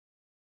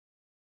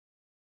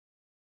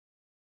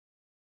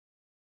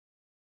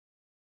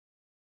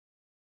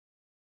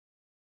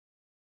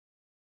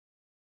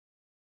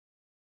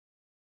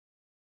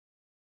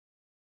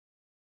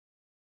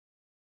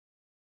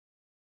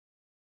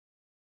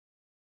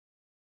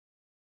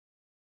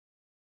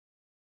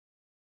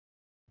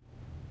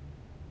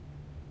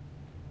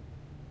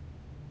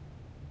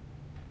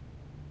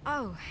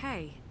Oh,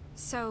 hey.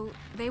 So,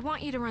 they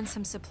want you to run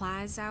some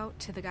supplies out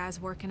to the guys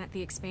working at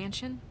the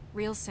expansion?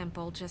 Real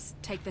simple,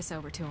 just take this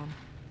over to them.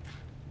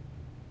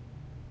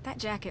 That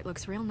jacket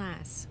looks real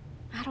nice.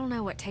 I don't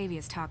know what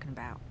Tavia's talking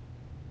about.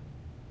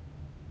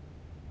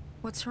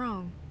 What's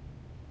wrong?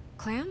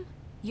 Clem?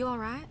 You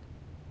alright?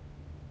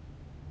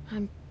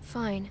 I'm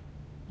fine.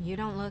 You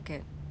don't look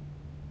it.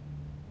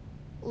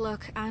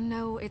 Look, I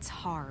know it's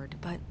hard,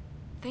 but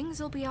things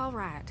will be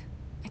alright.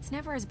 It's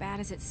never as bad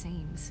as it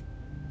seems.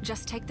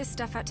 Just take this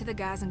stuff out to the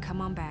guys and come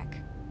on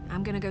back.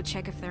 I'm gonna go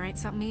check if there ain't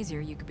something easier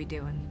you could be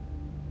doing.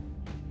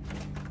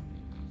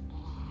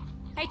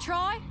 Hey,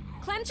 Troy!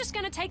 Clem's just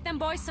gonna take them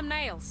boys some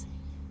nails.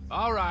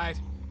 All right.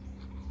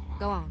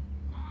 Go on.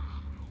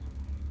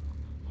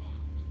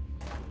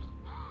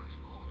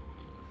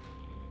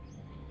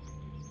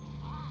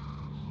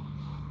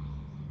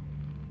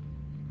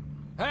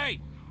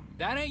 Hey,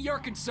 that ain't your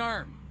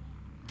concern.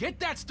 Get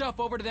that stuff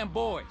over to them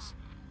boys.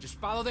 Just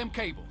follow them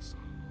cables.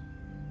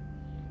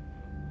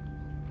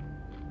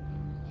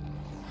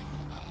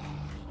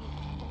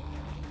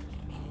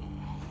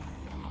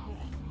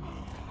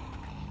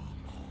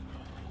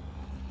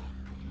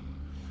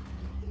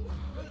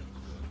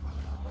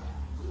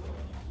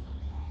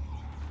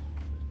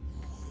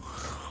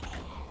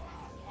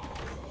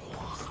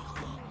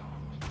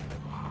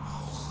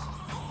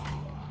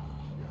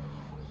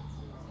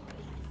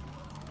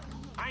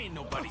 I ain't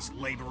nobody's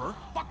laborer.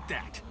 Fuck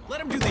that. Let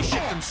them do this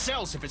shit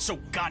themselves if it's so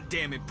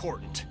goddamn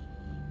important.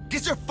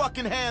 Get your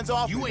fucking hands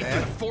off me, You ain't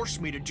man. gonna force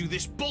me to do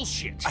this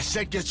bullshit. I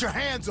said get your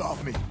hands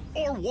off me.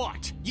 Or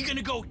what? You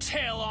gonna go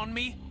tell on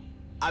me?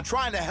 I'm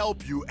trying to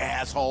help you,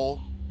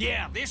 asshole.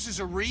 Yeah, this is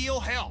a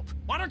real help.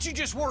 Why don't you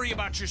just worry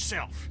about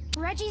yourself?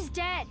 Reggie's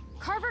dead.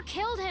 Carver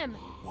killed him.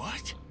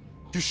 What?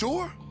 You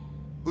sure?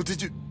 Or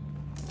did you...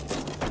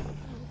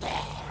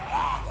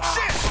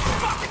 Shit!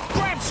 Fuck!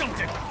 Grab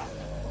something!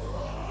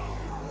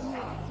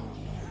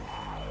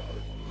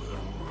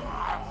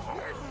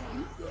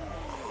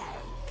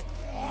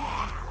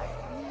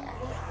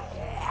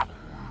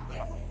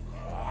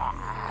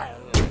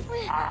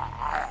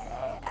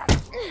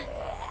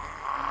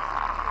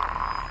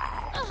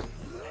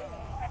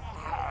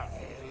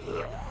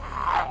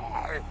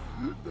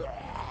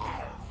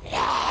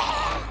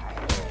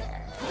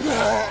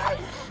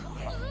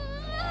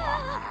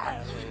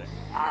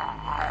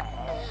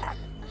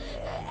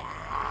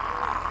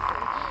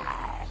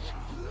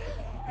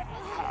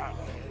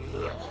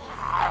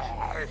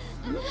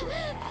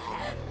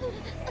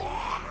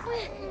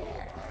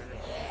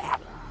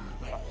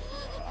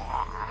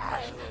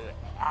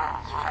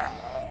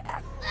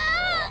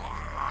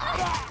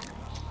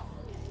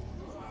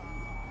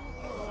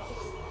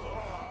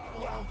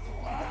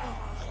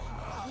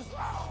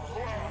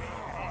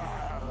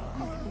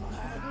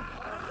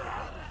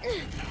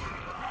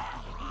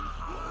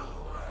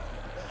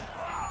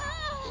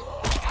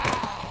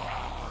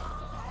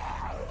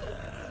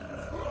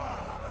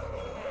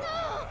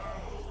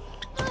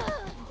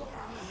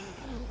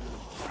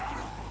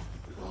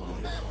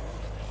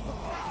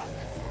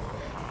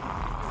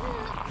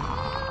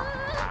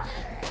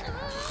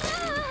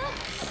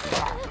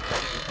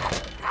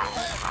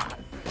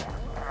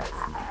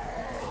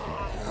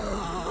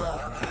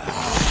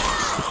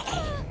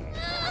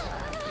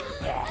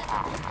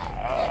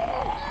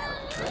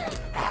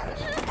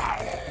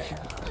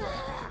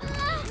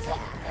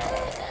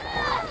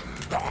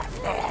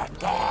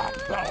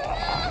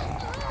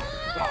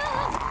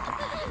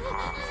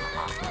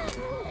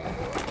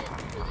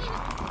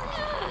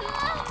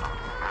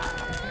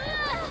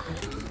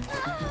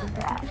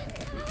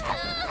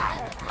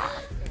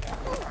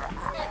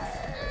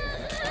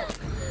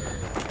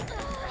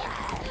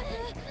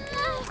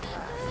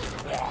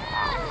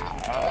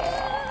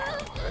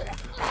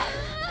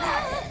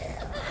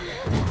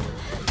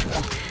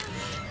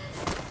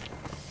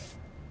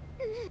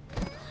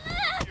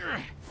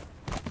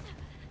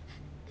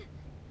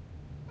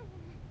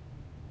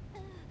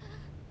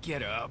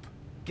 Get up.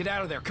 Get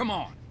out of there, come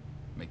on.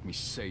 Make me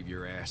save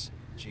your ass.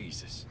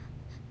 Jesus.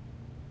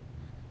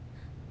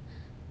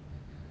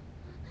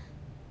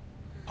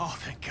 Oh,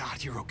 thank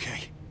God you're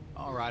okay.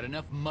 All right,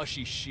 enough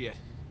mushy shit.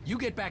 You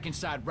get back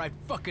inside right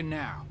fucking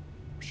now.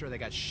 I'm sure they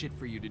got shit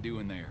for you to do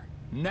in there.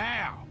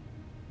 Now!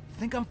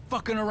 Think I'm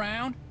fucking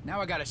around?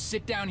 Now I gotta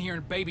sit down here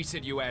and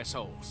babysit you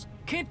assholes.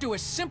 Can't do a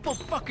simple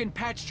fucking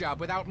patch job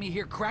without me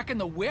here cracking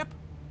the whip?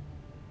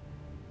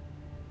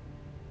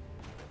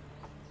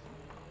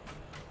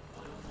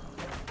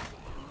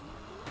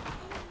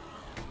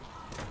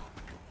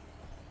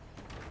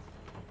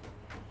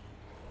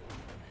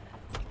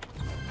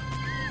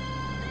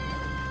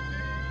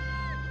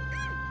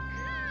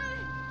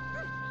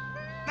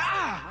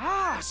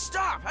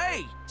 Stop!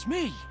 Hey! It's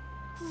me!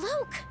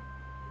 Luke!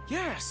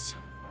 Yes!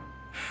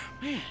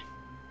 Man,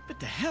 bit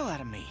the hell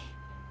out of me.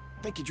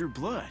 Think you drew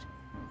blood.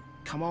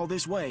 Come all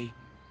this way.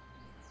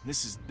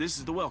 This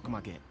is the welcome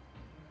I get.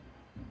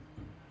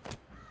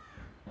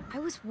 I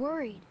was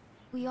worried.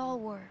 We all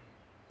were.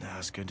 No,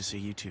 it's good to see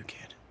you too,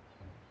 kid.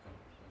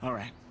 All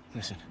right,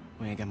 listen,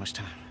 we ain't got much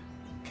time.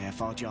 Okay, I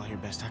followed y'all here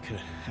best I could.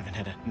 Haven't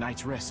had a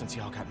night's rest since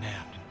y'all got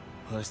nabbed.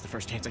 Well, it's the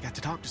first chance I got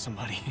to talk to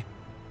somebody.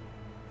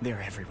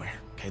 They're everywhere,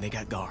 okay? They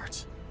got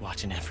guards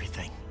watching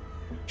everything.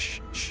 Shh,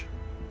 shh.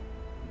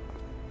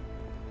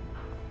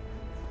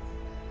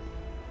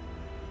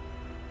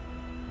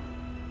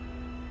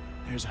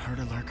 There's a herd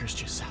of lurkers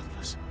just south of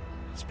us.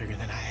 It's bigger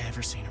than I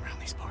ever seen around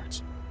these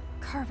parts.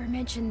 Carver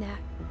mentioned that.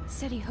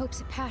 Said he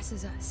hopes it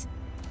passes us.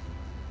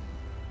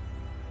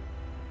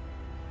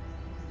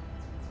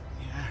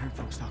 Yeah, I heard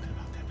folks talking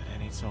about that, but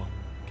that ain't so.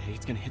 Okay,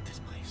 it's gonna hit this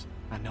place.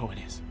 I know it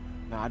is.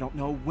 Now, I don't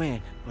know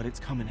when, but it's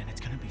coming and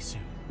it's gonna be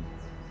soon.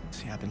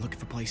 See, I've been looking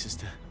for places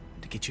to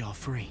get y'all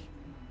free,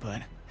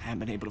 but I haven't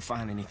been able to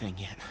find anything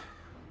yet.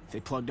 They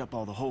plugged up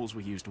all the holes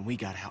we used when we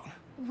got out.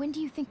 When do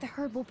you think the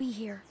herd will be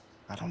here?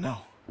 I don't know.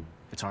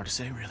 It's hard to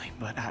say, really,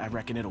 but I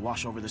reckon it'll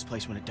wash over this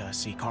place when it does.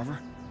 See, Carver?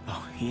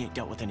 Oh, he ain't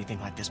dealt with anything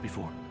like this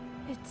before.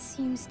 It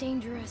seems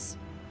dangerous.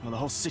 Well, the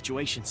whole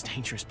situation's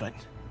dangerous, but,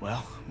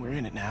 well, we're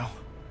in it now.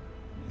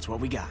 It's what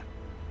we got.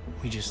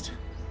 We just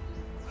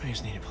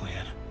need a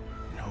plan.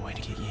 No way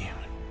to get you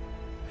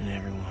and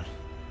everyone.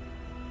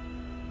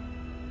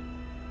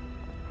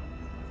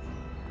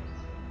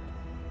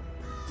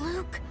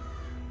 Luke!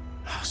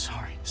 Oh,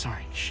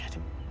 sorry, shit.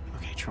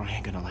 Okay, Troy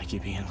ain't gonna like you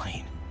being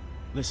late.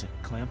 Listen,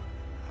 Clem,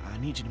 I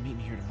need you to meet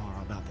me here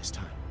tomorrow about this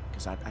time.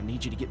 Because I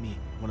need you to get me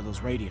one of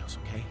those radios,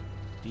 okay?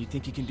 Do you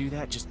think you can do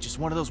that? Just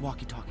one of those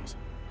walkie-talkies.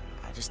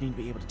 I just need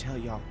to be able to tell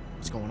y'all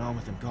what's going on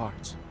with them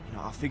guards. You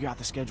know, I'll figure out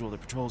the schedule the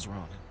patrols are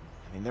on.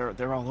 I mean,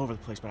 they're all over the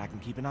place, but I can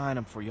keep an eye on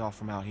them for y'all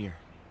from out here.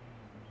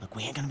 Look,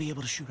 we ain't gonna be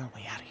able to shoot our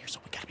way out of here, so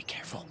we gotta be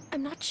careful.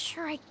 I'm not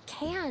sure I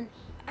can.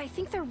 I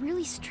think they're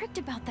really strict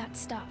about that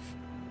stuff.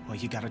 Well,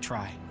 you gotta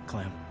try,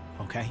 Clem,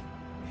 okay?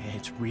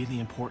 It's really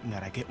important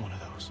that I get one of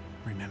those.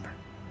 Remember,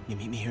 you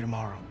meet me here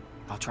tomorrow.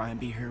 I'll try and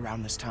be here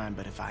around this time,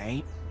 but if I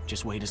ain't,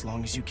 just wait as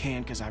long as you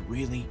can, because I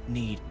really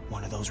need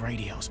one of those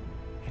radios.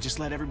 And just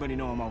let everybody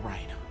know I'm all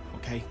right,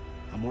 okay?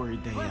 I'm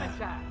worried they,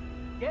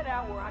 Clementine, get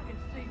out where I can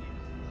see you.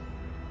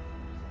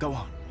 Go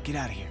on, get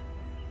out of here.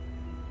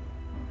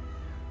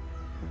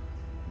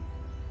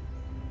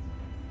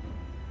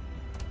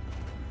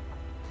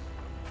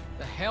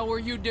 The hell were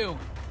you doing?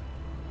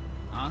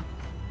 Huh?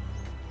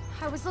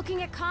 I was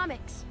looking at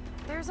comics.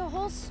 There's a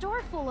whole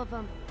store full of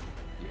them.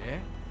 Yeah?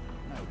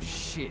 Oh,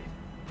 shit.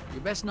 You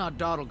best not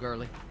dawdle,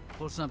 girlie.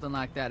 Pull something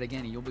like that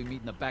again and you'll be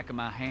meeting the back of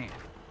my hand.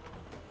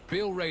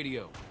 Bill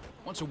Radio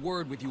wants a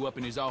word with you up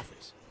in his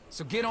office.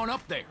 So get on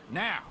up there,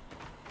 now!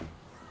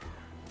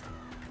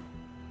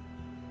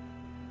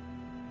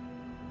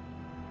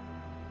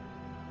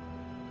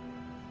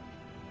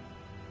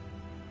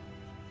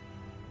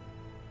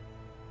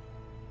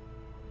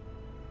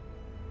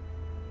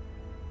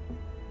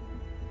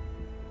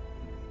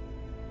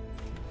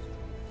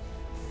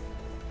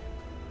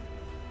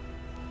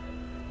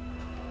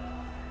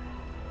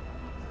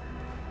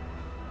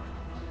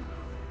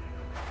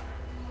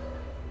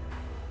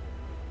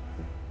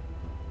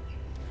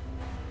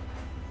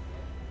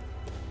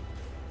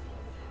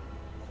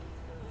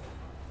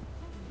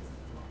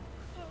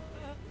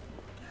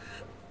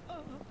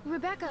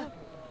 Rebecca!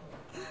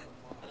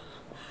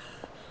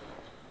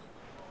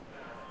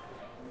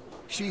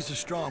 She's a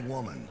strong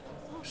woman,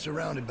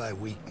 surrounded by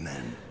weak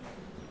men.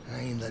 I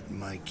ain't letting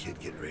my kid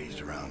get raised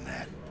around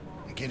that.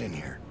 Now get in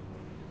here.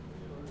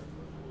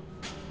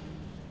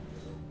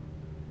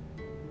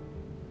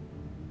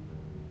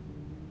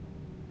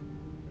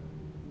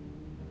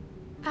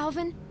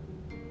 Alvin?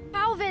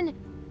 Alvin!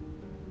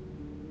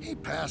 He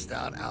passed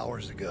out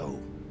hours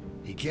ago.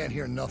 He can't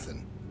hear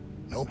nothing.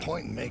 No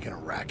point in making a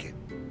racket.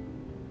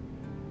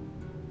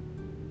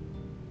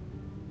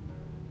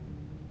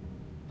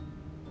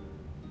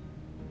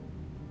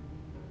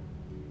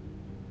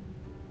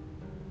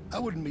 I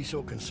wouldn't be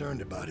so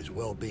concerned about his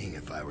well-being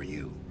if I were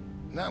you.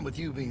 Not with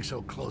you being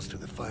so close to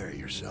the fire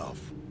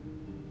yourself.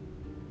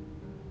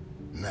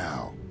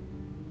 Now.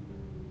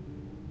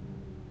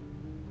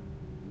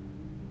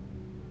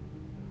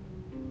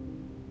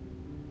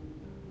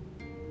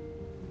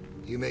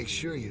 You make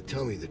sure you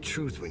tell me the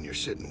truth when you're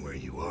sitting where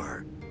you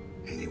are,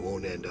 and you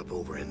won't end up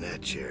over in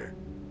that chair.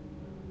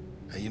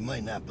 Now, you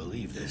might not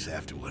believe this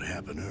after what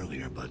happened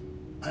earlier, but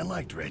I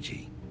liked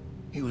Reggie.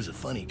 He was a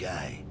funny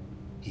guy.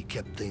 He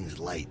kept things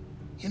light.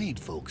 You need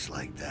folks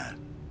like that.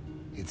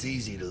 It's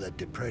easy to let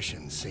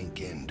depression sink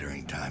in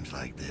during times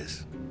like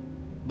this.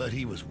 But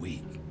he was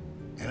weak.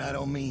 And I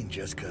don't mean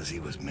just because he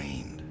was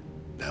maimed.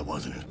 That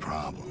wasn't his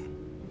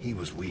problem. He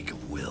was weak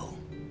of will,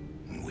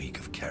 and weak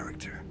of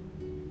character.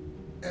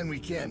 And we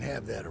can't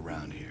have that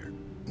around here.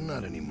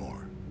 Not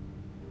anymore.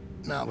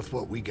 Not with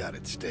what we got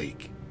at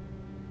stake.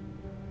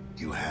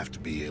 You have to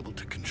be able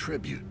to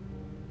contribute.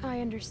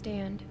 I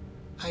understand.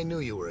 I knew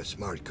you were a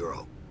smart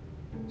girl.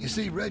 You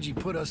see, Reggie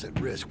put us at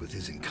risk with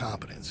his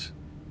incompetence.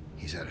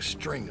 He's had a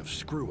string of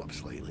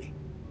screw-ups lately.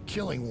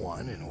 Killing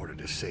one in order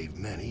to save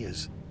many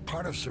is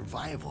part of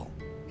survival.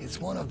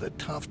 It's one of the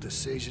tough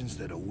decisions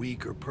that a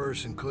weaker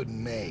person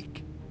couldn't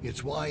make.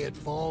 It's why it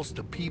falls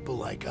to people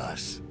like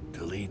us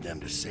to lead them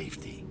to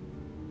safety.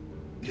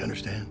 You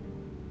understand?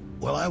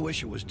 Well, I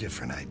wish it was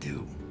different, I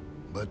do.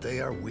 But they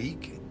are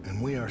weak,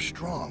 and we are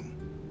strong.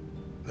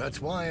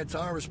 That's why it's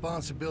our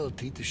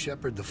responsibility to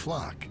shepherd the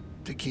flock,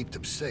 to keep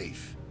them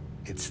safe.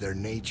 It's their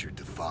nature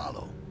to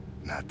follow,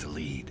 not to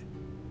lead.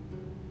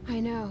 I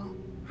know.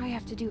 I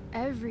have to do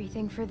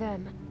everything for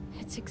them.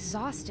 It's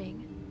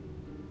exhausting.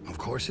 Of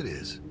course it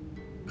is.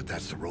 But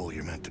that's the role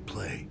you're meant to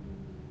play.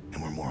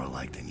 And we're more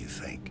alike than you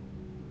think.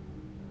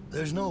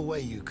 There's no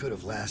way you could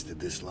have lasted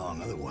this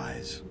long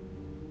otherwise.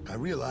 I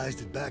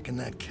realized it back in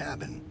that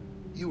cabin.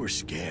 You were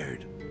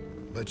scared.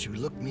 But you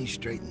looked me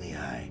straight in the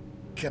eye.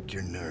 Kept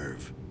your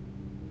nerve.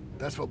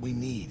 That's what we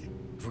need.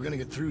 If we're gonna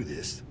get through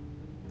this,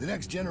 the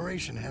next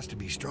generation has to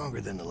be stronger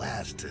than the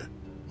last to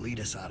lead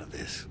us out of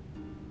this.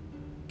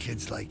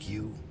 Kids like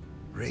you,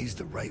 raised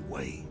the right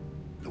way.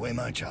 The way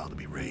my child will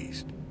be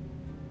raised.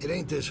 It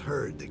ain't this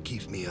herd that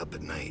keeps me up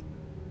at night.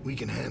 We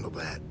can handle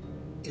that.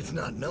 It's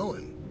not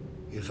knowing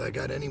if I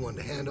got anyone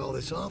to hand all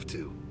this off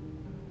to.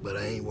 But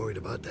I ain't worried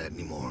about that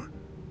anymore.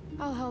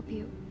 I'll help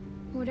you.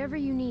 Whatever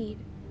you need.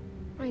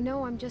 I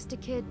know I'm just a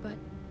kid, but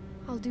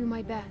I'll do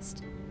my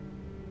best.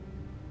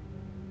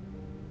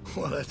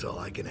 Well, that's all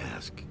I can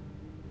ask.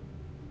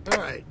 All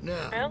right,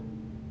 now... Bill?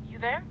 You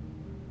there?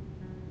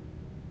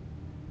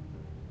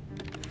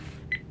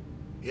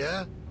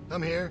 Yeah?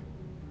 I'm here.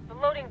 The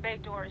loading bay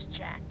door is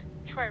jacked.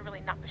 Troy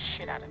really knocked the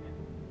shit out of it.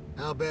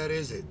 How bad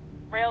is it?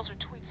 Rails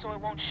are tweaked so it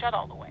won't shut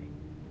all the way.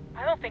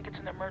 I don't think it's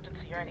an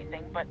emergency or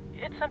anything, but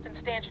it's something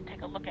Stan should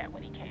take a look at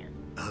when he can.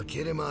 I'll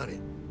get him on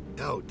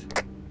it. Out.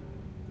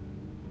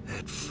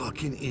 That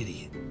fucking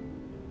idiot.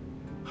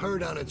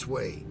 Herd on its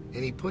way,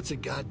 and he puts a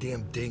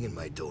goddamn ding in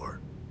my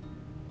door.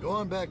 Go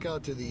on back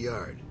out to the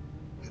yard.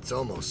 It's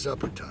almost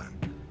supper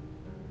time.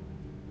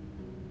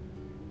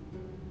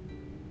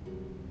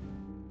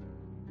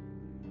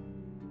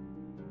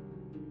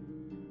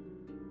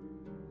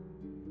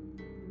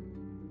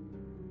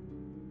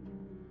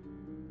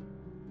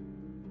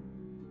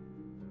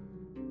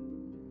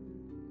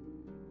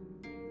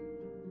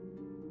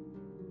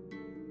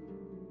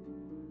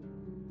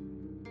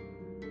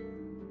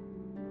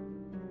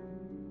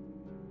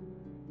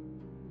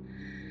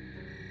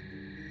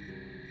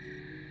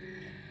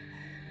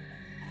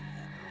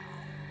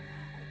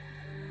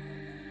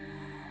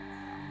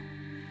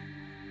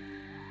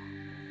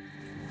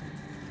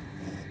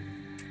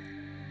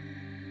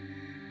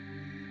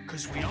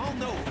 Because we all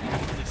know what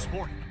happened this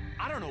morning.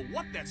 I don't know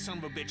what that son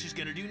of a bitch is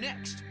gonna do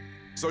next.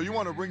 So you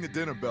want to ring the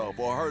dinner bell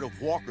for a herd of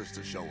walkers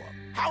to show up?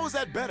 How is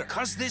that better?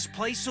 Cause this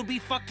place will be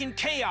fucking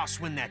chaos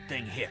when that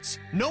thing hits.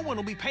 No one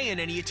will be paying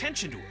any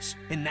attention to us.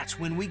 And that's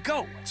when we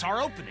go. It's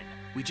our opening.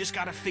 We just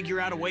gotta figure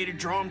out a way to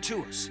draw them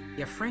to us.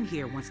 Your friend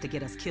here wants to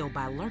get us killed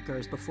by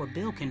lurkers before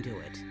Bill can do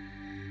it.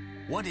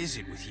 What is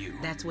it with you?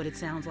 That's what it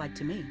sounds like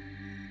to me.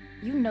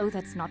 You know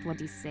that's not what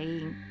he's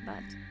saying,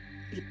 but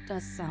it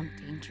does sound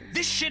dangerous.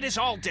 This shit is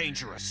all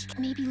dangerous.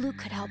 Maybe Luke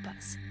could help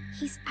us.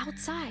 He's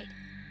outside.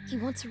 He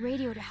wants a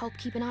radio to help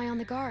keep an eye on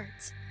the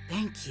guards.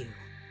 Thank you.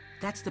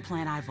 That's the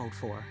plan I vote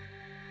for.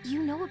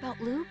 You know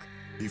about Luke?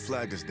 He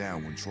flagged us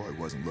down when Troy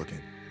wasn't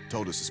looking.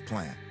 Told us his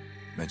plan.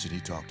 Mentioned he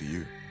talked to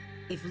you.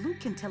 If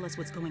Luke can tell us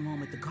what's going on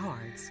with the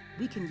guards,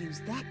 we can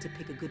use that to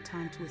pick a good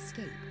time to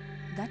escape.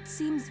 That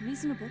seems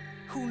reasonable.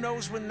 Who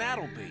knows when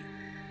that'll be?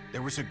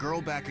 There was a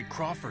girl back at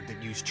Crawford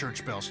that used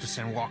church bells to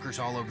send walkers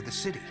all over the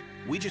city.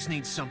 We just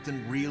need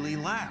something really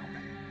loud.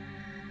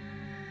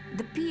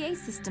 The PA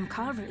system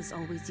Carver is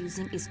always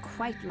using is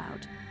quite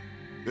loud.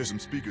 There's some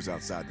speakers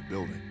outside the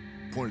building,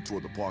 pointed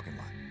toward the parking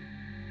lot.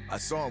 I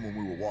saw them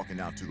when we were walking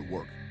out to the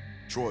work.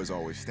 Troy's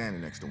always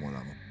standing next to one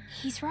of them.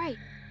 He's right.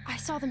 I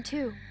saw them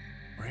too.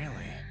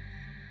 Really?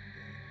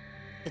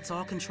 It's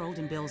all controlled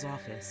in Bill's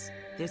office.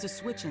 There's a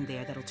switch in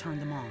there that'll turn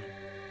them on.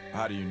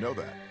 How do you know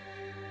that?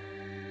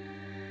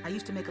 I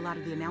used to make a lot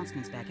of the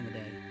announcements back in the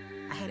day.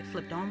 I had it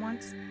flipped on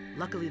once.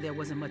 Luckily, there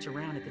wasn't much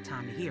around at the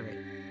time to hear it.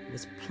 It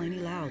was plenty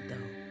loud, though.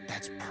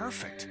 That's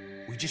perfect.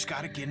 We just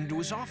gotta get into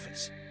his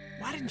office.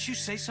 Why didn't you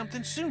say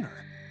something sooner?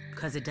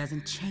 Because it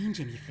doesn't change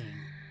anything.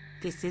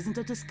 This isn't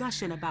a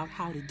discussion about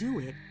how to do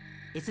it.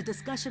 It's a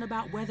discussion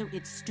about whether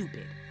it's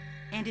stupid.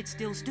 And it's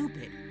still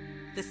stupid.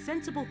 The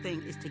sensible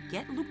thing is to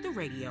get Luke the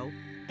radio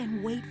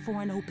and wait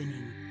for an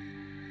opening.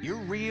 You're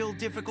real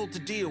difficult to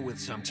deal with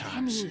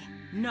sometimes. Kenny.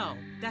 No,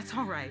 that's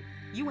all right.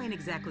 You ain't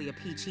exactly a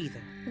peach either.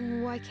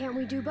 Why can't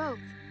we do both?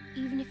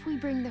 Even if we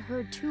bring the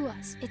herd to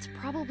us, it's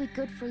probably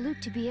good for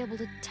Luke to be able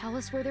to tell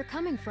us where they're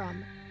coming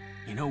from.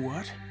 You know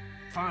what?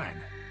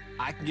 Fine.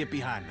 I can get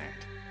behind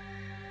that.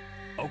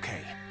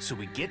 Okay, so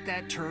we get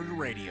that turd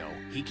radio.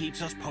 He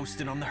keeps us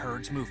posted on the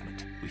herd's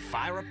movement. We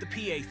fire up the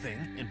PA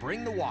thing and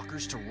bring the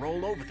walkers to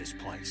roll over this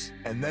place.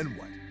 And then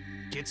what?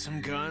 Get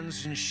some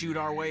guns and shoot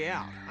our way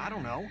out. I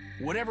don't know.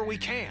 Whatever we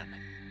can.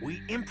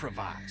 We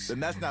improvise. Then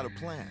that's not a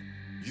plan.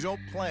 You don't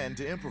plan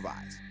to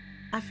improvise.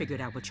 I figured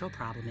out what your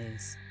problem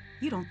is.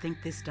 You don't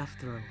think this stuff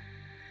through.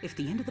 If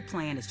the end of the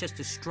plan is just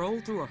to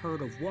stroll through a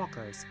herd of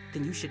walkers,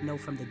 then you should know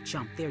from the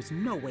jump there's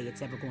no way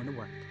it's ever going to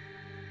work.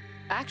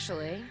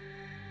 Actually,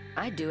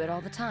 I do it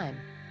all the time.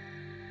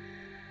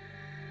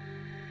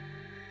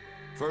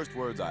 First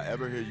words I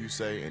ever hear you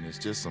say, and it's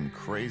just some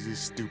crazy,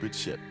 stupid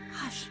shit.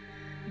 Hush.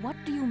 What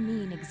do you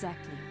mean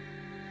exactly?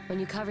 When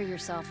you cover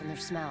yourself in their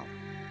smell,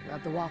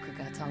 rub the walker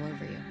guts all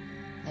over you.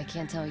 They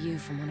can't tell you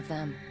from one of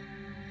them.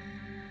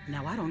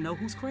 Now I don't know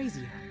who's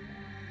crazier.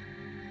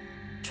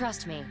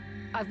 Trust me,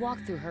 I've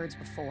walked through herds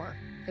before.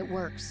 It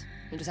works.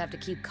 You just have to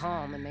keep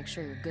calm and make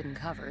sure you're good and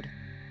covered.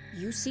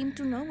 You seem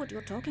to know what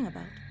you're talking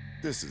about.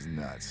 This is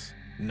nuts.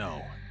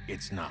 No,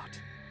 it's not.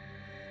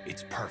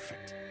 It's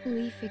perfect.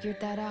 Lee figured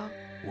that out.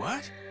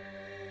 What?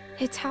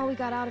 It's how we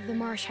got out of the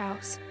marsh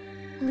house.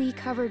 Lee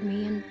covered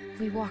me and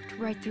we walked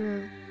right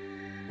through.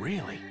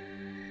 Really?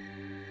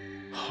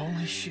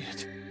 Holy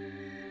shit.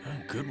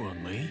 Oh, good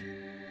one, Lee.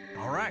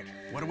 All right,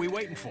 what are we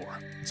waiting for?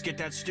 Let's get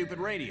that stupid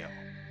radio.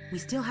 We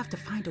still have to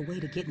find a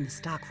way to get in the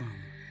stockroom.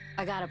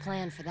 I got a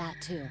plan for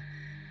that, too.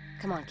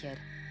 Come on, kid.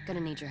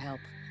 Gonna need your help.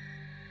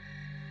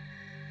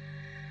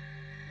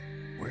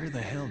 Where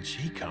the hell did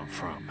she come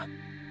from?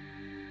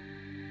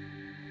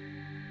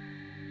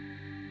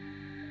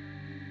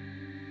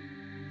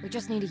 We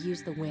just need to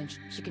use the winch.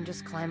 She can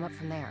just climb up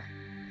from there.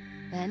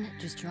 Then,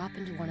 just drop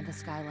into one of the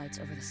skylights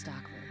over the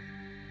stockroom.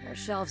 There are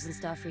shelves and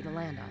stuff for you to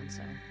land on,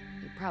 so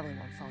you probably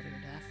won't fall to your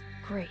death.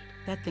 Great.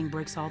 That thing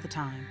breaks all the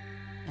time.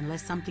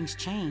 Unless something's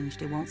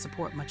changed, it won't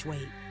support much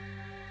weight.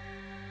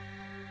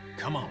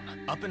 Come on,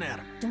 up and at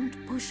him.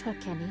 Don't push her,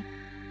 Kenny.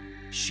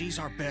 She's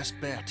our best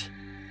bet.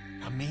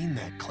 I mean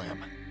that,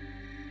 Clem.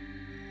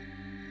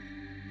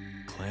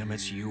 Clem,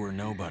 it's you or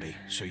nobody,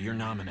 so you're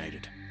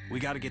nominated. We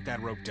gotta get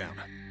that rope down.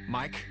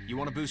 Mike, you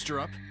wanna boost her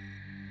up?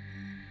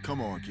 Come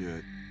on,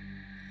 kid.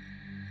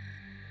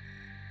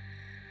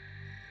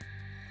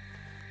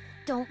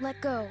 Don't let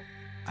go.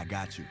 I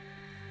got you.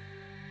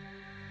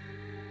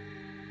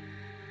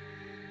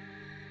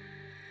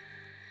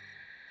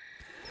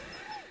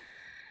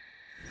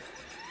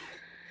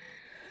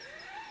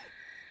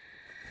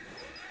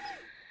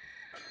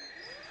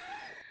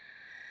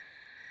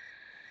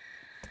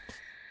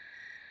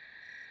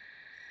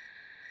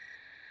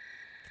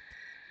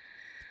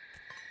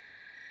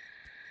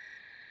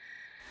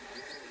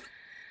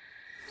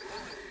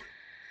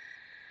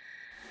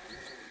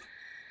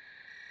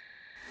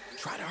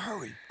 Try to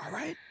hurry, all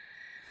right?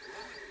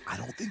 I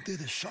don't think they're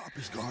the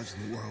sharpest guards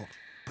in the world,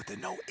 but they're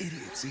no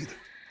idiots either.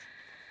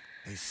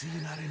 They see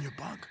you're not in your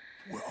bunk,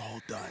 we're all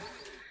done.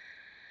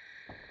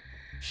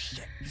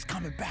 Shit, he's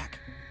coming back.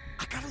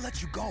 I gotta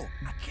let you go.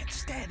 I can't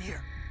stand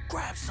here.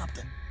 Grab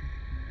something.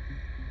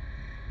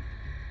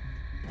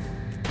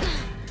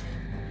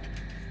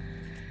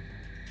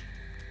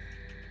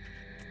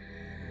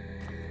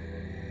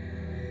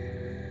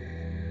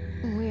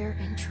 We're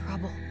in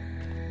trouble.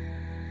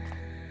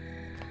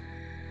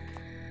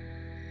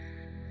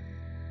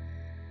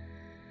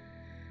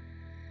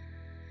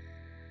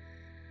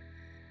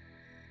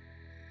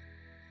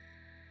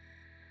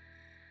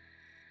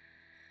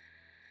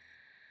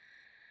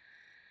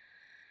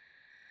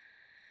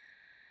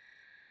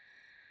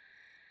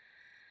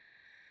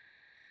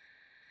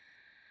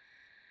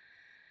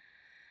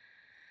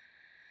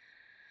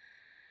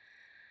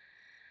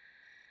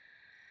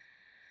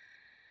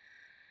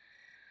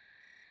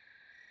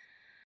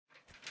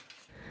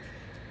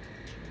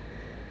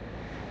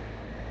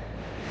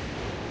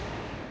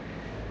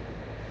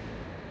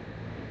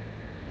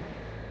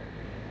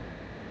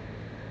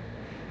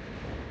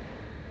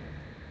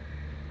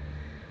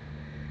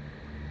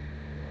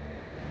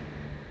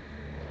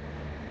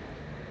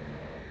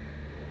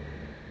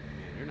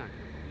 You're not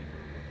gonna believe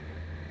what I'm looking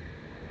at.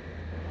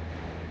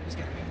 There's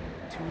gotta be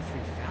 2,000 or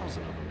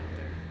 3,000 of them out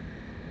there.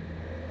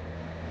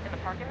 In the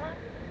parking lot?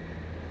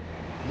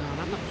 No,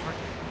 not in the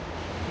parking lot.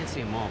 I can't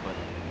see them all, but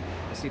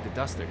I see the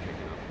dust they're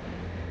kicking up.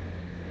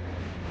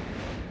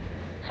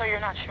 So you're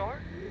not sure?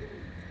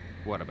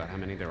 What, about how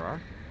many there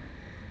are?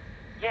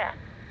 Yeah.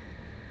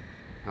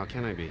 How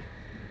can I be?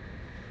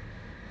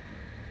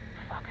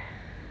 Fuck.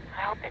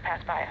 I hope they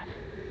pass by us.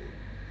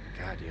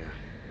 God, yeah.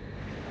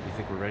 You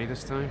think we're ready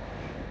this time?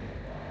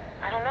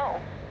 I don't know.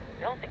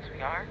 Bill thinks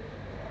we are.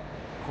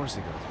 Of course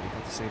he does. We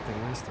thought the same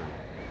thing last time.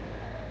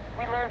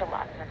 We learned a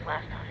lot since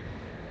last time.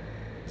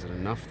 Is it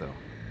enough, though?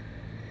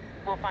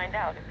 We'll find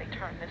out if they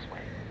turn this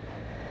way.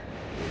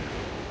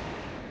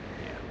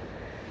 Yeah.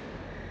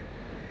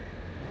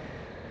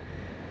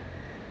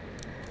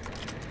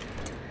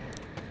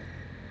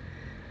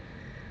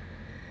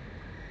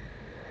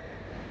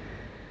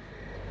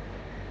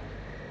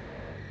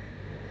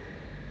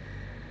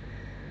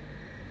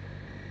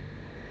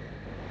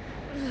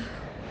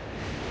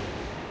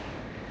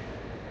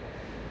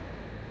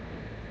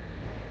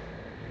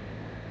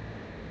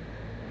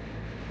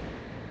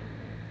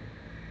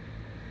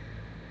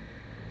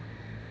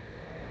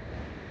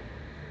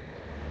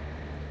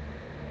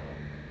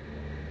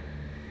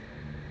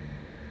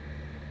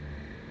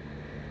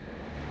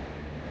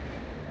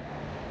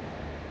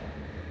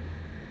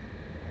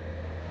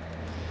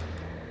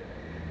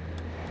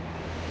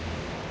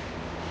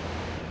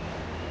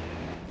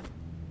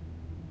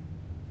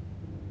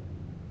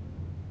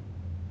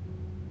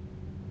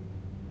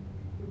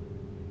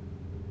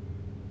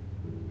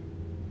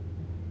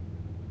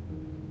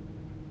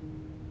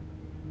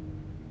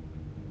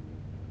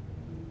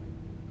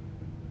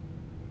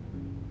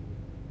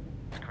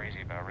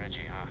 About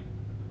Reggie, huh?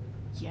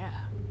 Yeah.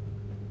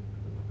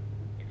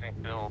 You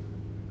think Bill...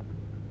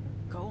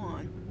 Go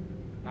on.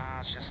 Nah,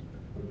 it's just...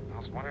 I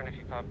was wondering if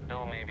you thought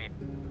Bill maybe...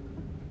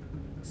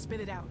 Spit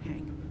it out,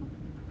 Hank.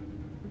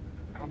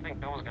 I don't think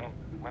Bill was gonna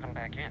let him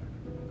back in.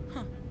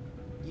 Huh.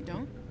 You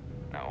don't?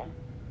 No.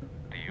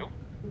 Do you?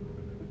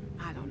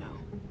 I don't know.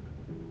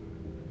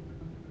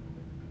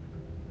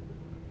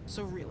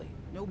 So really,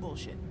 no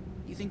bullshit.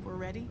 You think we're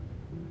ready?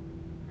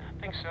 I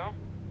think so.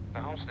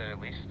 The homestead, at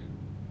least.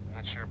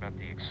 Not sure about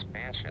the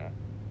expansion.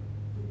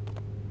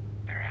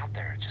 They're out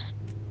there,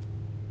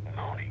 just...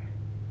 moaning.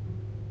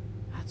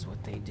 That's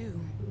what they do.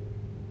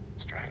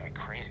 It's driving me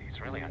crazy.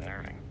 It's really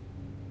unnerving.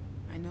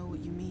 I know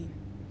what you mean.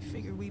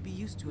 Figure we'd be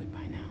used to it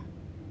by now.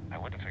 I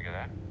wouldn't figure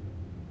that.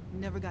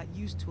 Never got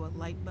used to a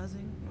light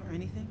buzzing or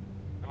anything?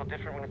 A little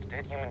different when it's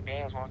dead human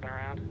beings walking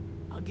around.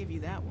 I'll give you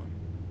that one.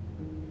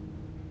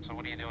 So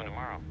what are you doing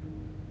tomorrow?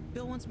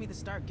 Bill wants me to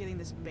start getting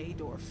this bay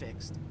door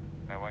fixed.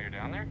 Is that why you're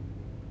down there?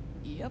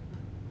 Yep.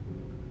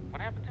 What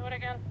happened to it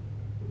again?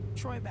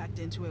 Troy backed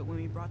into it when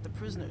we brought the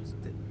prisoners,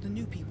 the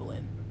new people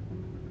in.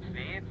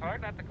 See, it's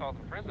hard not to call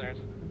them prisoners.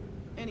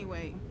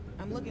 Anyway,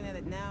 I'm looking at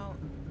it now.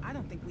 I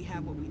don't think we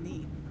have what we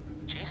need.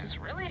 Jesus,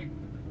 really?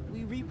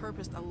 We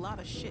repurposed a lot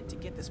of shit to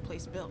get this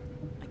place built.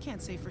 I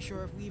can't say for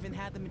sure if we even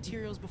had the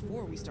materials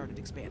before we started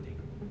expanding.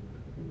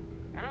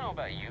 I don't know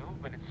about you,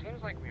 but it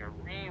seems like we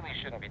really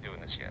shouldn't be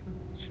doing this yet.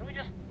 Shouldn't we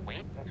just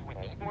wait until we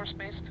need more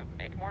space to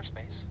make more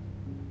space?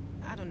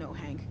 I don't know,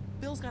 Hank.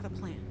 Bill's got a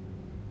plan.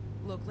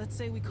 Look, let's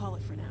say we call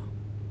it for now.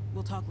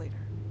 We'll talk later.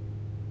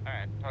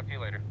 Alright, talk to you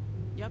later.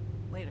 Yep,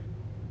 later.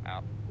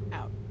 Out.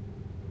 Out.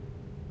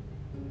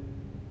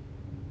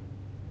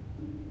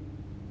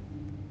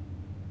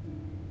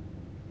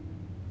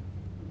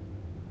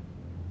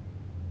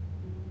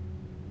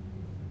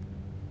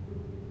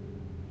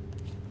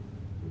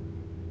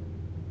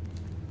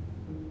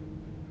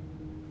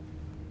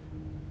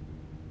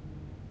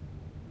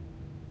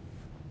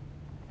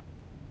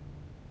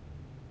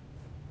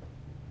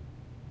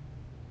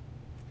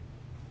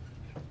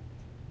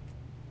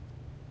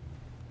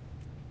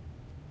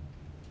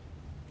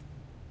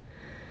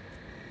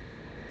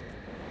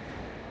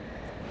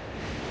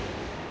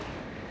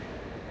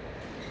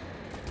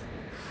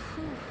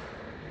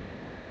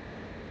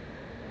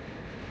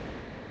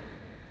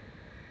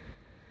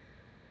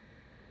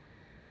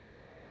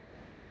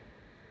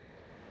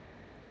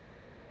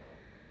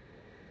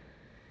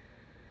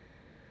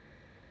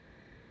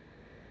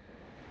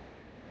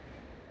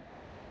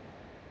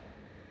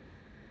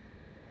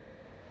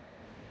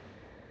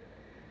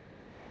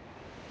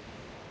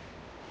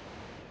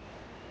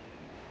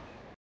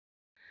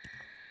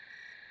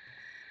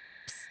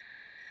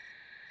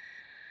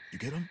 You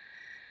get him?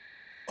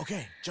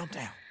 Okay, jump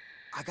down.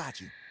 I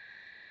got you.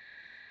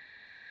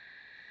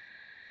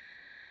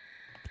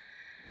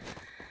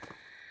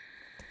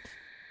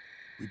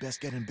 We best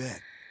get in bed.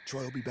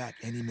 Troy will be back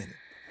any minute.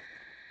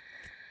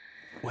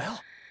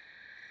 Well?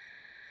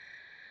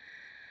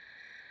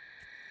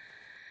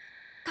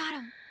 Got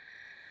him.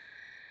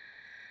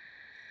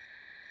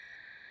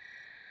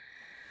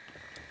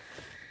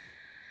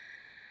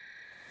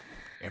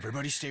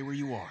 Everybody stay where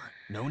you are.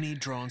 No need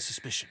drawing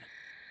suspicion.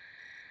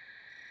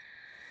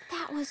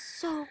 That was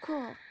so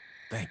cool.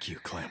 Thank you,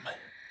 Clem.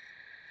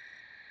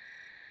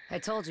 I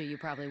told you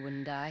probably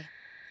wouldn't die.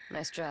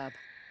 Nice job.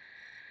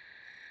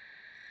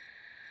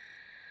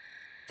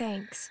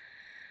 Thanks.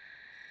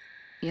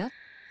 Yep.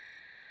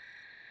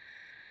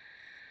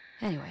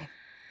 Anyway,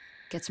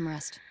 get some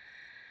rest.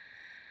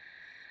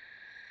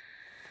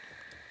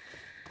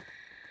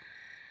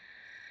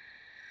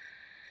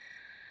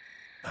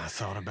 I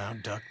thought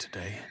about Duck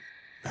today,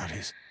 about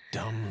his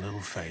dumb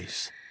little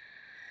face.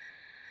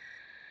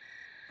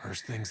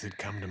 First things that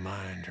come to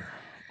mind are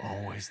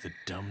always the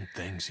dumb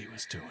things he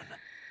was doing.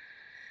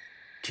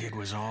 Kid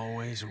was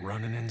always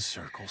running in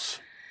circles.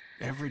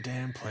 Every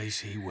damn place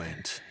he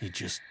went, he'd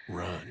just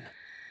run.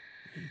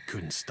 You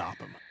couldn't stop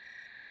him.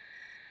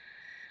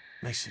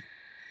 Makes it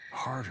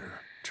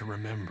harder to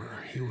remember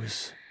he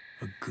was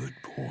a good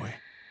boy.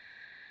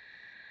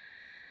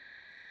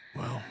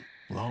 Well,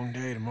 long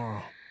day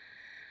tomorrow.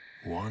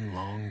 One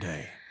long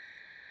day.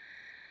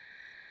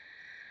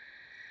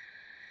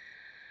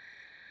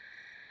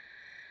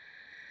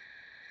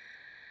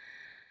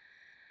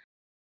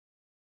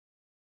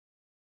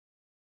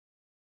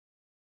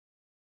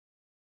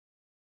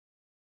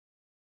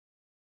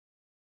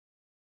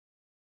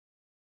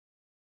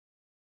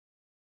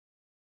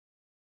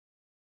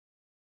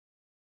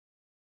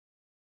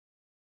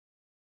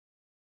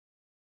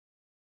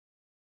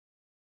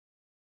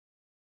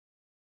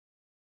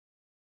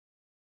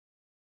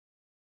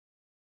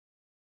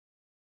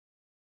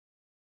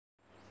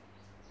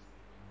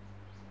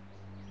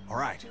 All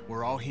right,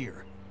 we're all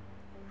here.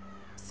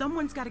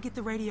 Someone's got to get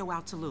the radio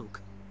out to Luke.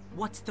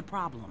 What's the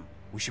problem?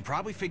 We should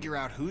probably figure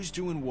out who's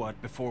doing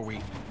what before we...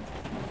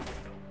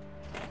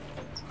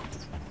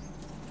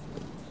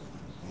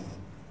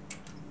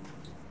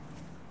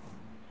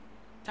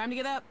 Time to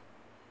get up.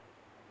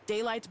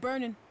 Daylight's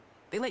burning.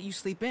 They let you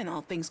sleep in,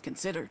 all things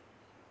considered.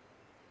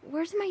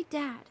 Where's my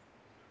dad?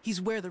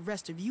 He's where the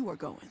rest of you are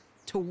going.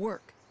 To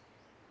work.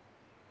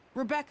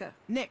 Rebecca,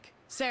 Nick,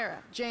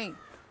 Sarah, Jane,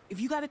 if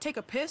you gotta take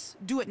a piss,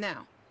 do it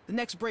now. The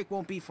next break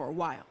won't be for a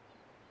while.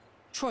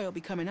 Troy will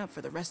be coming up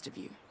for the rest of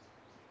you.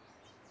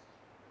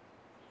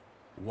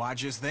 Why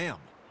just them?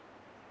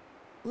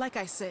 Like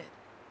I said,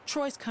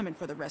 Troy's coming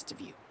for the rest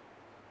of you.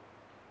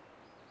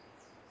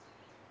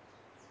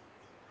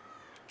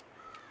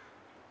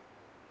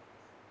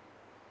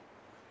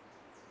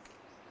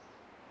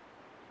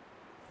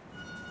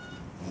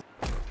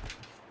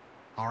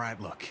 All right,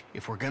 look,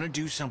 if we're gonna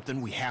do something,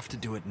 we have to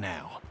do it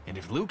now. And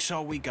if Luke's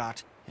all we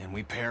got, then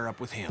we pair up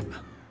with him.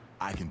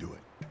 I can do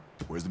it.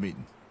 Where's the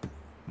meeting?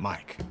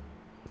 Mike.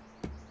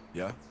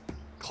 Yeah?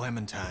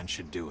 Clementine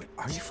should do it.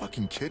 Are you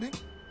fucking kidding?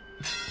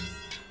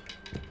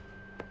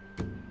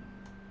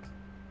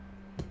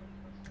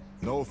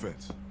 No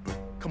offense, but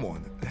come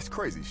on, that's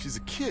crazy. She's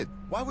a kid.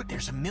 Why would...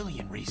 There's a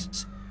million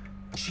reasons.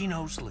 She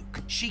knows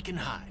Luke. She can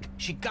hide.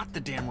 She got the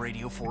damn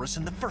radio for us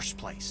in the first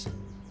place.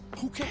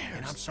 Who cares?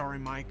 And I'm sorry,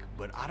 Mike,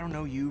 but I don't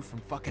know you from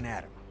fucking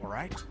Adam, all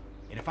right?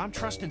 And if I'm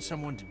trusting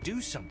someone to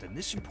do something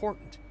this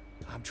important,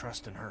 I'm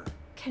trusting her.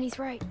 Kenny's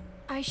right.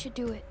 I should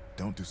do it.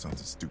 Don't do something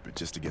stupid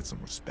just to get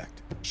some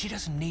respect. She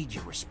doesn't need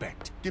your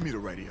respect. Give me the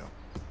radio.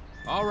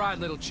 All right,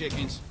 little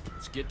chickens.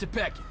 Let's get to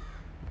pecking.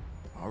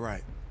 All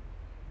right.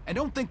 And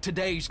don't think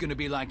today's gonna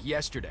be like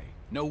yesterday.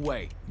 No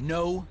way.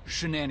 No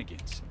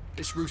shenanigans.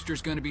 This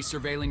rooster's gonna be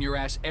surveilling your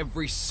ass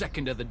every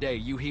second of the day,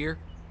 you hear?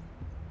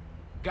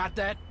 Got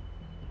that?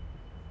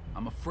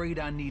 I'm afraid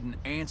I need an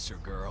answer,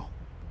 girl.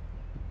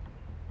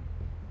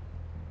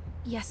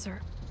 Yes,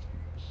 sir.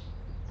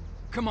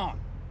 Come on.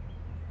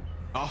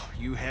 Oh,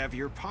 you have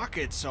your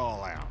pockets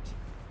all out.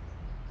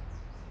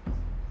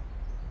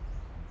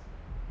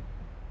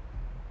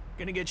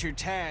 Gonna get your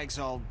tags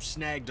all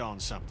snagged on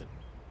something.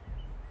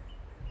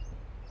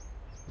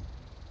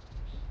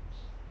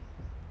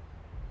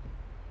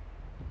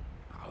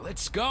 Oh,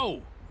 let's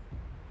go.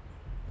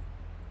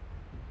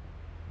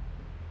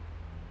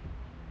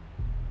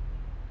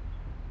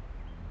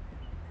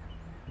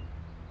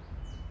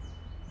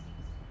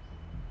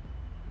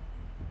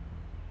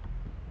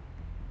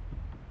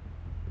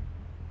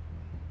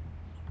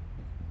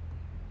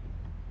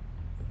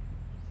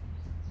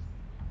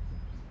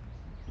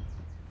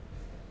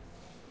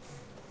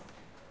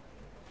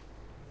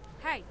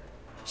 Hey,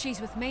 she's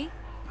with me?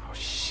 Oh,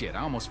 shit, I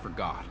almost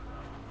forgot.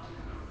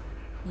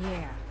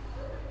 Yeah.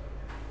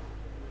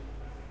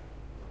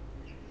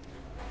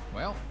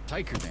 Well,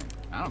 take her then.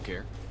 I don't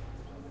care.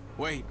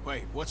 Wait,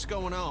 what's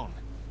going on?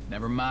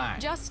 Never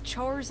mind. Just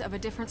chores of a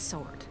different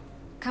sort.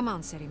 Come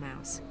on, City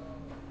Mouse.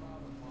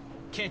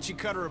 Can't you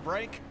cut her a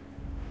break?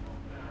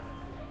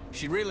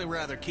 She'd really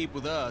rather keep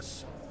with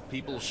us,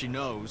 people she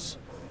knows.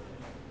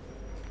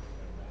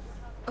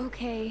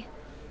 Okay.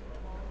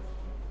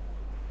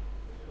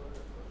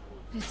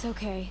 It's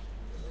okay.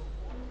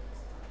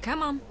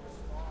 Come on.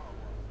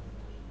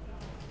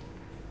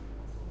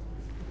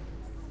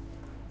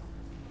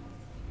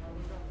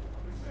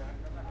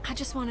 I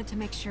just wanted to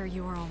make sure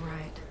you were all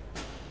right.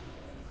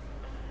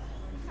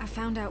 I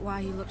found out why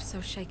you looked so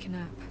shaken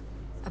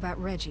up.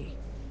 About Reggie.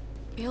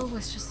 Bill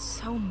was just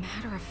so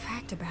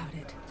matter-of-fact about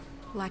it.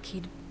 Like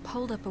he'd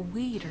pulled up a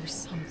weed or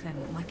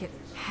something. Like it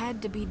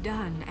had to be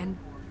done. And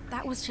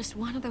that was just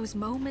one of those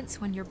moments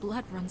when your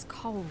blood runs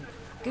cold.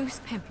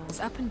 Goose pimples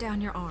up and down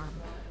your arm.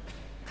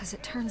 'Cause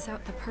it turns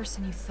out the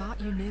person you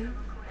thought you knew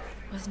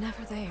was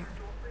never there.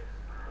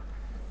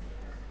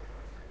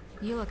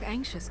 You look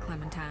anxious,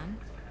 Clementine.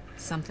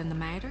 Something the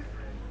matter?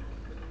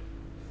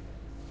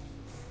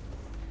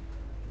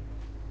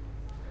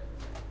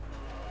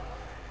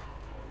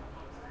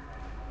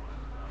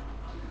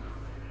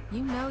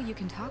 You know you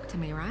can talk to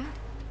me, right?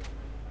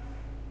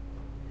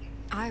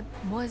 I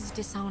was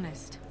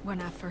dishonest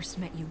when I first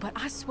met you, but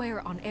I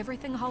swear on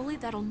everything holy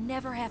that'll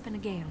never happen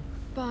again.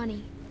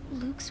 Bonnie,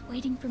 Luke's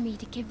waiting for me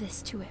to give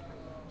this to him.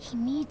 He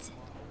needs it.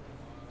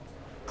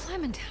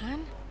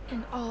 Clementine?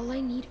 And all I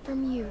need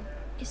from you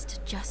is to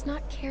just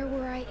not care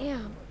where I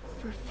am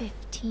for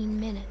 15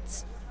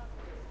 minutes.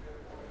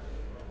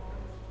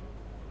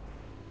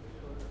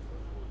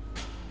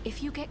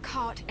 If you get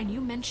caught and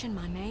you mention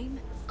my name,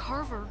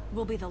 Carver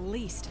will be the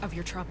least of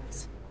your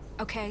troubles.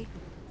 Okay?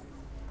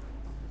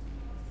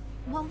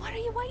 Well, what are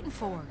you waiting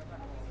for?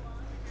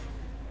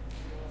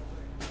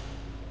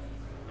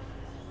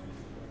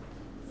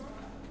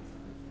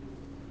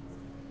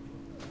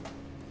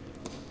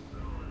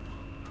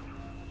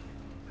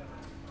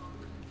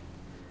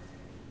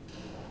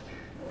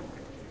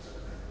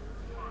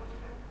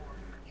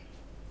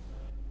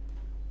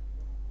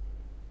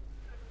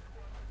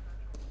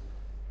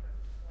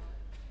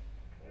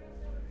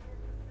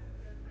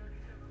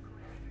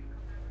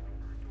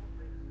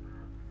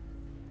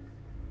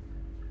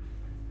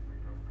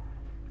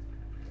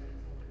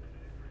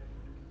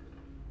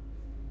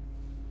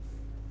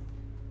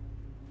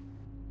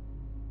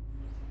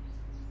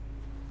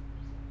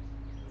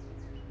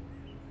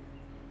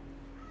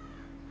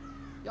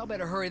 Y'all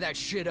better hurry that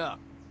shit up.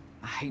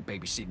 I hate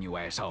babysitting you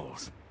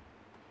assholes.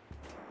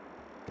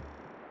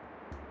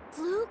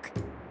 Luke?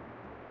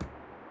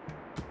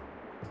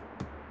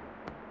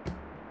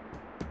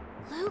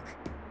 Luke?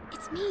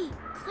 It's me,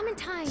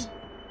 Clementine.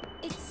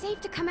 It's safe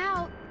to come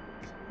out.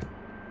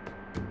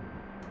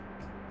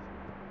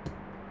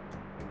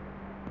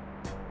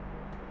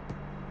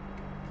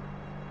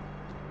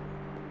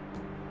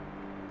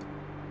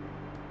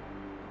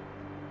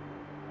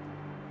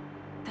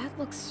 That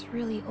looks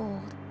really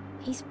old.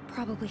 He's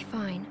probably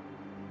fine.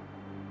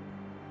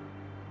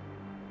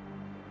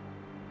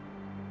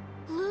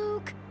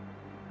 Luke!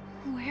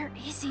 Where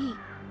is he?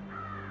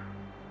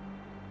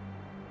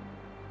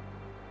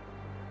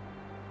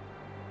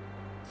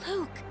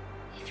 Luke!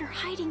 If you're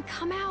hiding,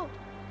 come out!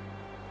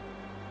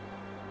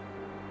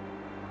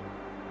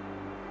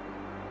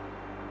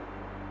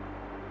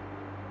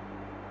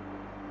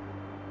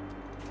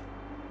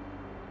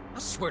 I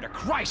swear to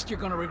Christ you're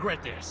gonna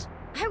regret this!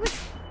 I was...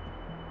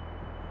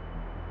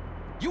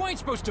 You ain't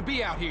supposed to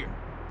be out here!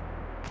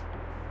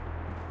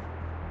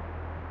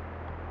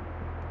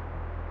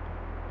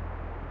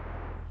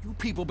 You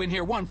people been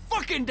here one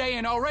fucking day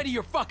and already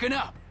you're fucking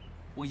up!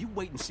 Well, you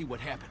wait and see what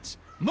happens.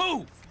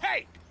 Move!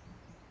 Hey!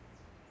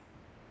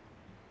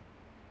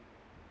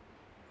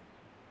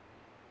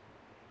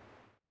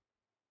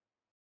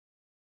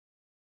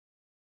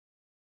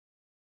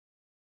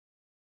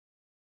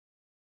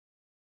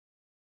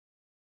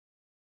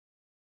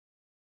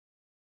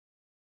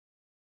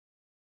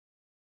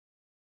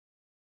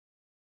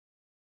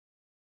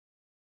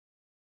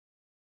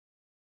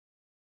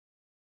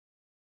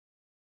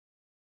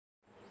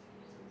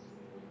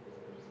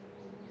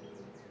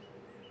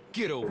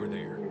 Get over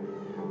there.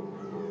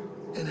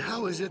 And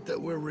how is it that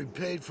we're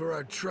repaid for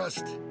our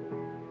trust?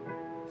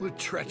 With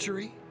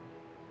treachery?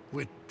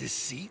 With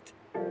deceit?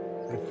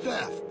 With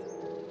theft?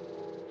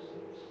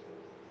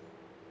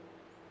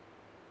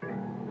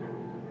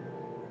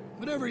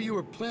 Whatever you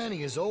were planning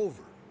is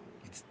over.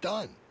 It's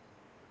done.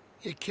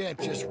 You can't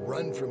just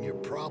run from your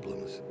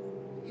problems.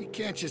 You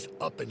can't just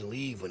up and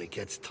leave when it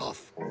gets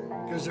tough.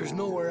 Because there's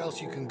nowhere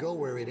else you can go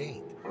where it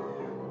ain't.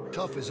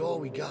 Tough is all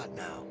we got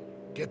now.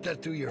 Get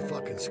that through your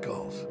fucking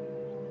skulls.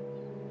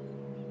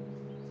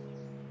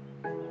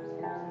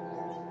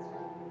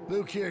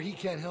 Luke here, he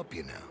can't help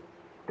you now.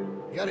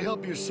 You gotta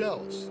help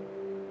yourselves.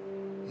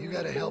 You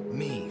gotta help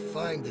me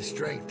find the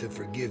strength to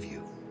forgive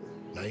you.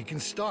 Now you can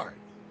start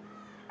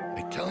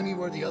by telling me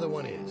where the other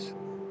one is.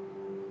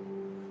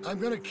 I'm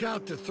gonna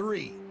count to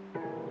 3.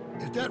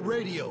 If that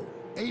radio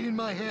ain't in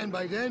my hand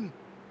by then,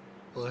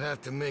 we'll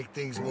have to make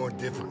things more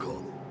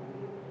difficult.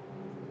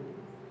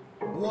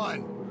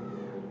 1.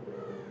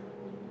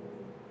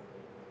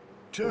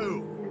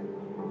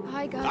 2.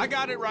 I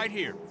got it right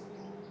here.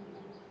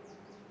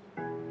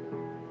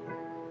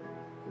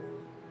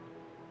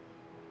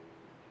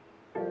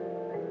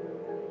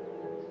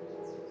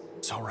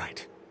 It's all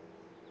right.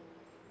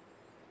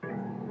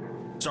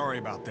 Sorry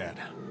about that.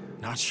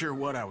 Not sure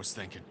what I was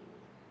thinking.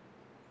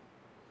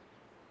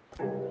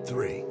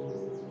 3.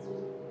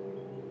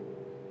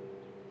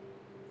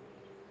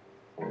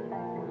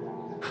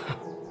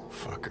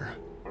 Fucker.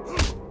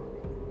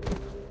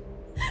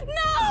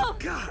 No!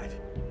 God!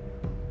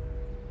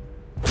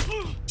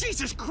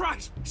 Jesus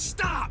Christ!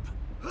 Stop!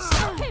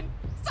 Stop him!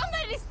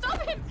 Somebody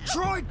stop him!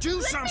 Troy, do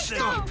Let something!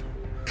 me go. Stop!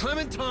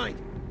 Clementine!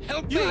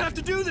 Help me! You don't have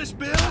to do this,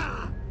 Bill!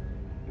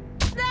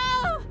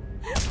 No!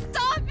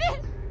 Stop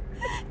it!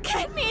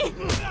 Kenny!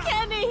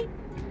 Kenny!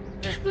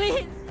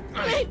 Please!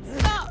 Please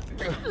stop!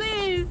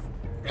 Please!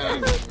 No,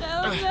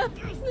 no,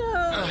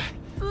 no!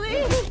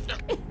 Please!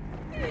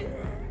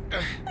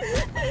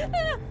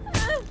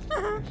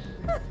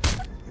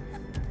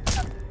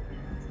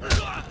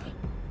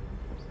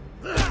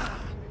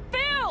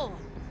 Bill!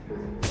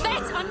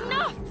 That's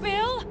enough,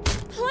 Bill!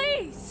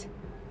 Please!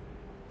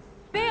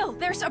 Bill,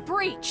 there's a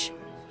breach!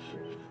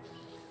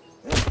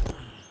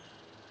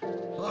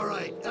 All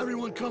right,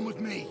 everyone come with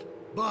me.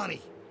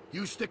 Bonnie,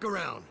 you stick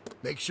around.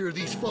 Make sure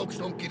these folks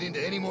don't get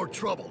into any more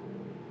trouble.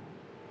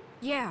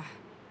 Yeah,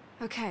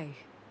 okay.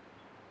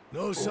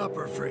 No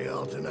supper for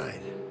y'all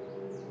tonight.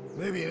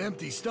 Maybe an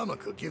empty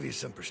stomach will give you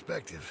some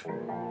perspective.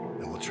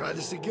 And we'll try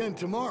this again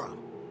tomorrow.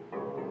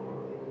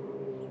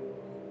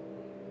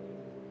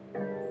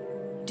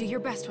 Do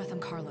your best with him,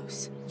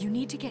 Carlos. You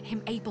need to get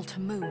him able to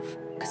move,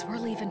 because we're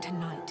leaving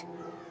tonight.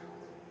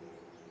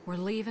 We're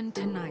leaving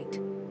tonight.